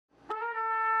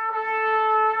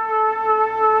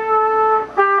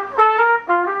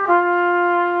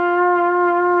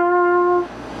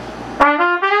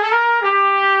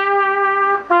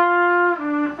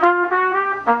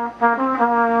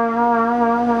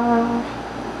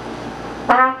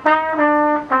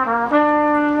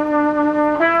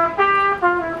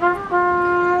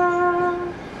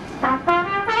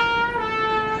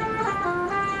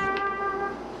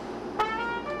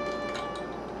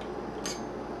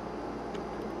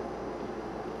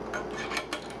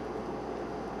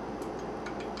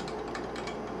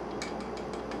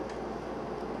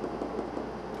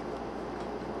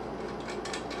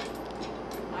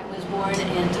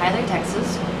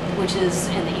which is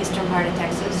in the eastern part of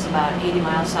Texas, about 80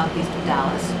 miles southeast of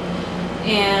Dallas.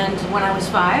 And when I was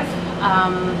 5,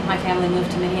 my family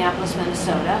moved to Minneapolis,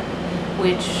 Minnesota,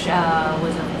 which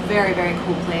was a very, very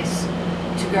cool place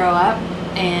to grow up.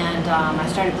 And I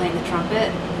started playing the trumpet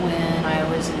when I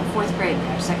was in the 4th grade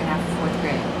there, second half of 4th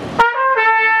grade.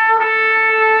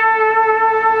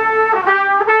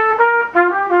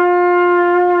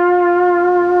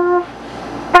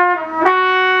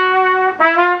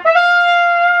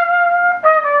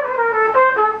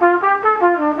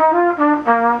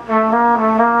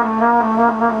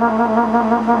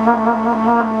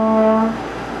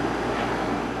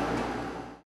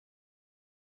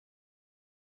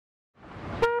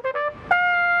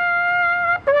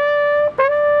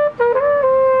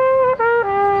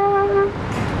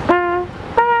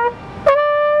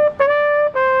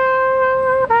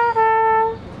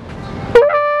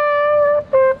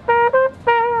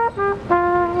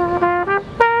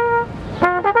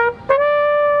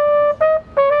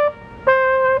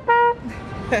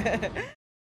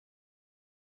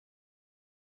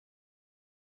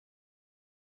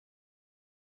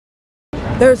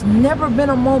 There's never been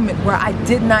a moment where I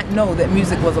did not know that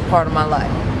music was a part of my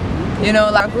life. You know,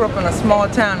 like I grew up in a small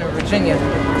town in Virginia,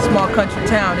 a small country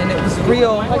town, and it was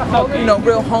real, you know,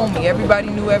 real homey. Everybody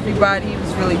knew everybody. It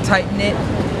was really tight-knit,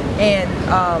 and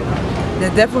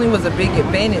there definitely was a big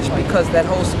advantage because that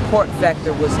whole support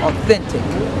factor was authentic.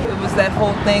 It was that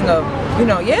whole thing of, you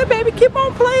know, yeah, baby, keep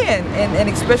on playing, and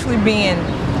especially being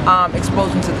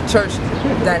exposed into the church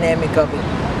dynamic of it.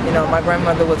 You know, my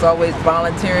grandmother was always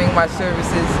volunteering my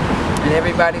services, and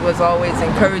everybody was always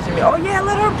encouraging me, oh yeah,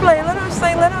 let her play, let her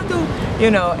sing, let her do, you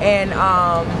know, and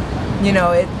you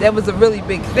know, that was a really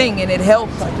big thing, and it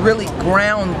helped really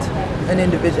ground an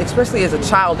individual, especially as a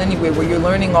child anyway, where you're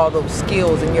learning all those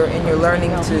skills and you're learning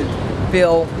to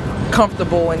feel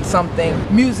comfortable in something.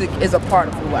 Music is a part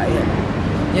of who I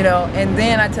am, you know, and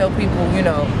then I tell people, you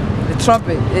know, the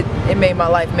trumpet, it made my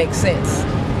life make sense.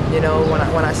 You know,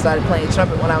 when I started playing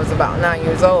trumpet when I was about 9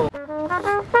 years old.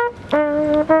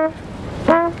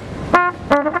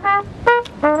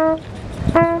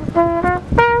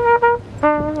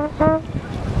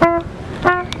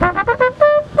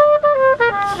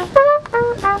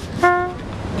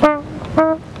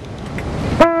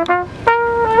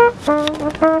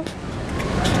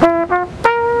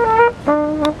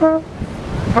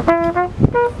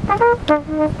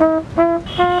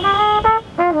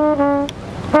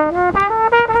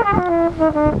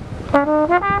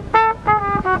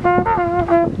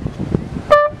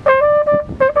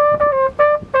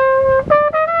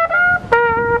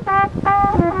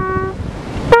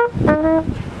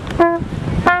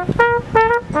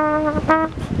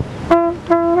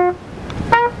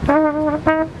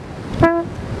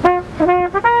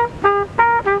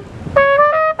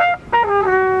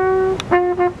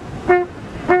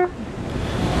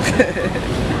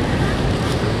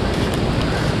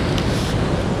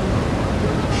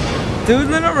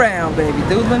 Doodling around, baby,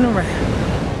 doodling around.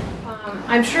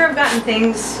 I'm sure I've gotten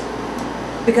things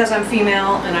because I'm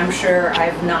female, and I'm sure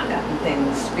I've not gotten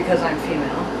things because I'm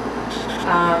female.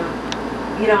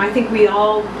 You know, I think we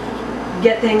all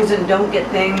get things and don't get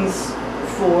things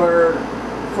for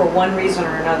one reason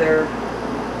or another.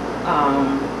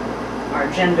 Our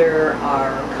gender,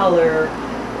 our color.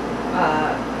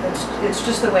 It's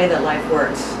just the way that life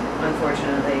works,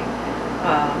 unfortunately.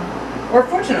 Or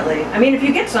fortunately. I mean, if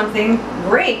you get something,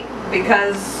 great,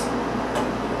 because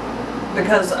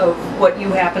of what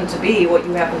you happen to be, what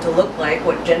you happen to look like,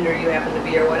 what gender you happen to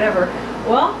be, or whatever,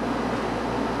 well,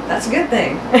 that's a good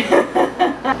thing.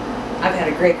 I've had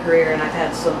a great career, and I've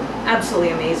had some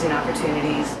absolutely amazing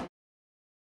opportunities.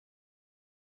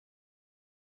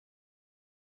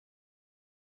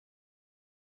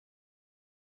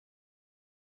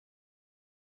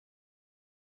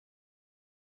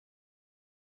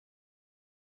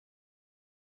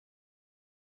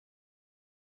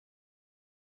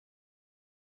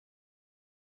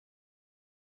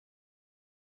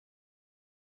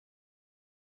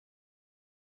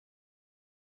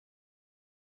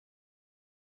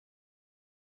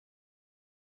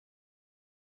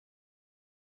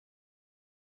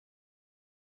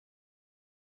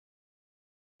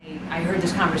 I heard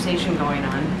this conversation going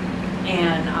on,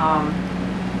 and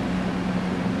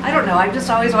I don't know, I just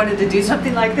always wanted to do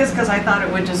something like this because I thought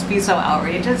it would just be so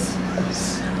outrageous.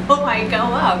 So I go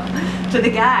up to the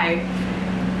guy,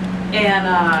 and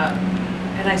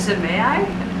I said, may I?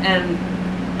 And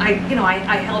I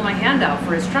held my hand out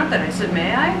for his trumpet. I said,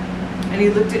 may I? And he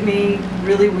looked at me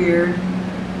really weird,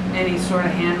 and he sort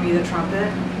of handed me the trumpet.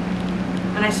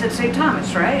 And I said, St.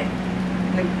 Thomas, right?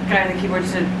 And the guy on the keyboard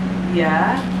said,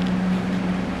 yeah.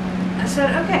 I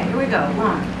said, okay, here we go.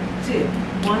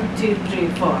 1, 2, 3,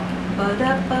 4.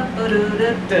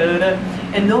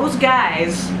 And those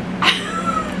guys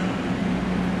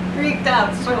freaked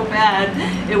out so bad,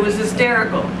 it was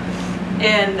hysterical.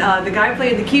 And the guy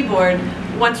played the keyboard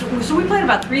once, so we played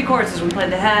about 3 choruses. We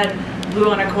played the head,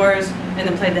 blew on a chorus, and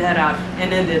then played the head out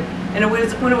and ended. And when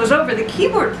it was over, the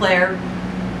keyboard player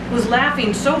was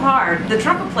laughing so hard. The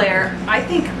trumpet player, I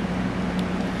think,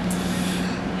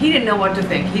 he didn't know what to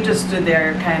think. He just stood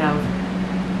there, kind of,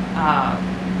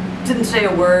 didn't say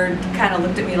a word, kind of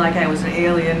looked at me like I was an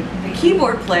alien. The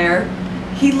keyboard player,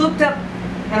 he looked up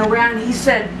and around, and he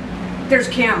said, "There's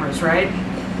cameras, right?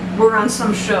 We're on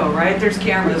some show, right? There's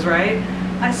cameras, right?"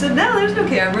 I said, "No, there's no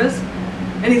cameras."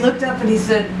 And he looked up and he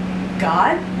said,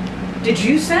 "God, did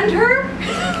you send her?"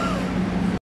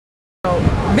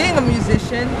 Being a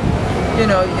musician, you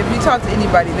know, if you talk to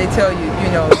anybody, they tell you, you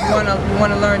know, you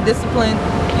want to learn discipline,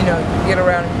 you know, you get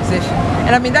around a musician.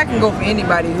 And I mean, that can go for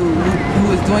anybody who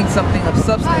is doing something of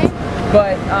substance.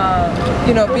 But,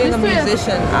 you know, being a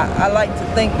musician, I like to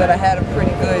think that I had a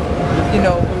pretty good, you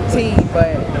know, routine.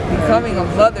 But becoming a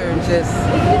mother just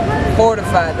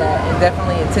fortified that and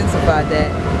definitely intensified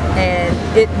that. And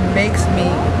it makes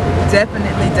me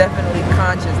definitely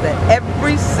conscious that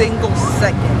every single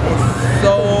second is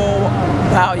so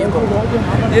valuable,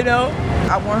 you know?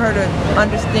 I want her to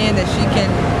understand that she can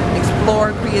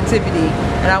explore creativity,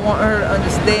 and I want her to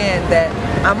understand that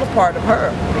I'm a part of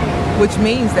her, which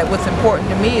means that what's important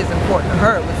to me is important to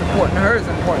her, what's important to her is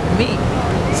important to me.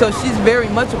 So she's very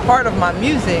much a part of my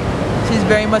music, she's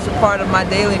very much a part of my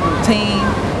daily routine.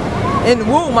 In the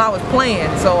womb I was playing,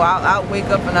 so I'll wake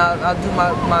up and I'll do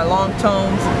my long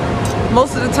tones.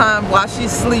 Most of the time while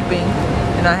she's sleeping,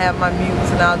 and I have my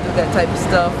mutes and I'll do that type of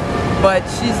stuff. But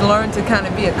she's learned to kind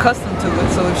of be accustomed to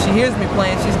it, so if she hears me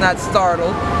playing, she's not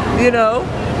startled, you know.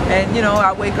 And you know,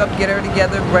 I wake up, get her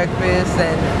together, breakfast,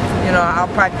 and you know, I'll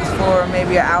practice for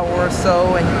maybe an hour or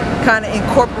so and kind of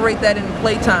incorporate that into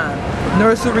playtime.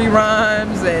 Nursery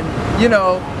rhymes and, you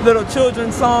know, little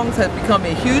children's songs have become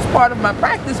a huge part of my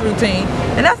practice routine,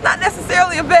 and that's not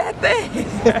necessarily a bad thing.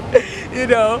 You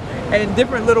know, and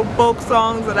different little folk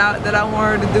songs that I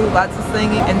want her to do, lots of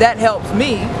singing, and that helps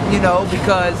me, you know,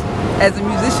 because as a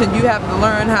musician you have to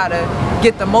learn how to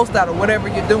get the most out of whatever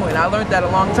you're doing. I learned that a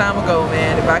long time ago,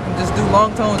 man. If I can just do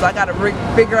long tones, I gotta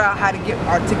figure out how to get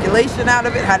articulation out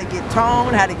of it, how to get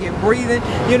tone, how to get breathing,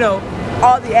 you know,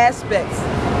 all the aspects,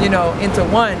 you know, into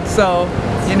one. So,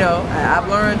 you know, I've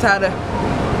learned how to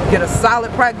get a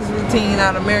solid practice routine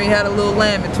out of Mary Had a Little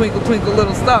Lamb and Twinkle Twinkle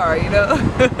Little Star, you know.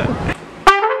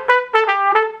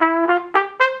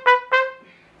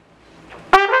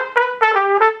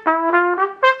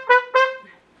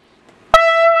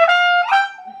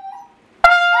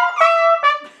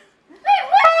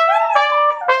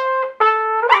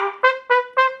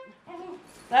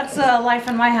 That's life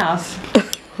in my house.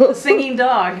 The singing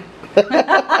dog. You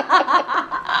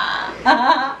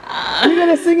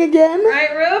gonna sing again?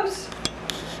 Right, Rubes?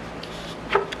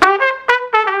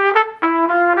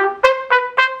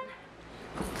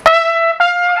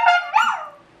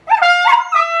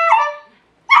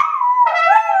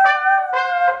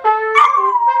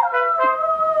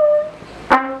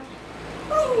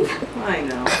 I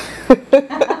know.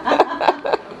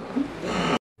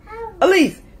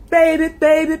 Elise, baby,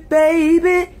 baby,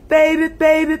 baby, baby,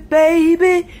 baby,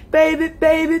 baby, baby,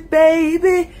 baby,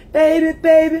 baby, baby,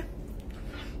 baby.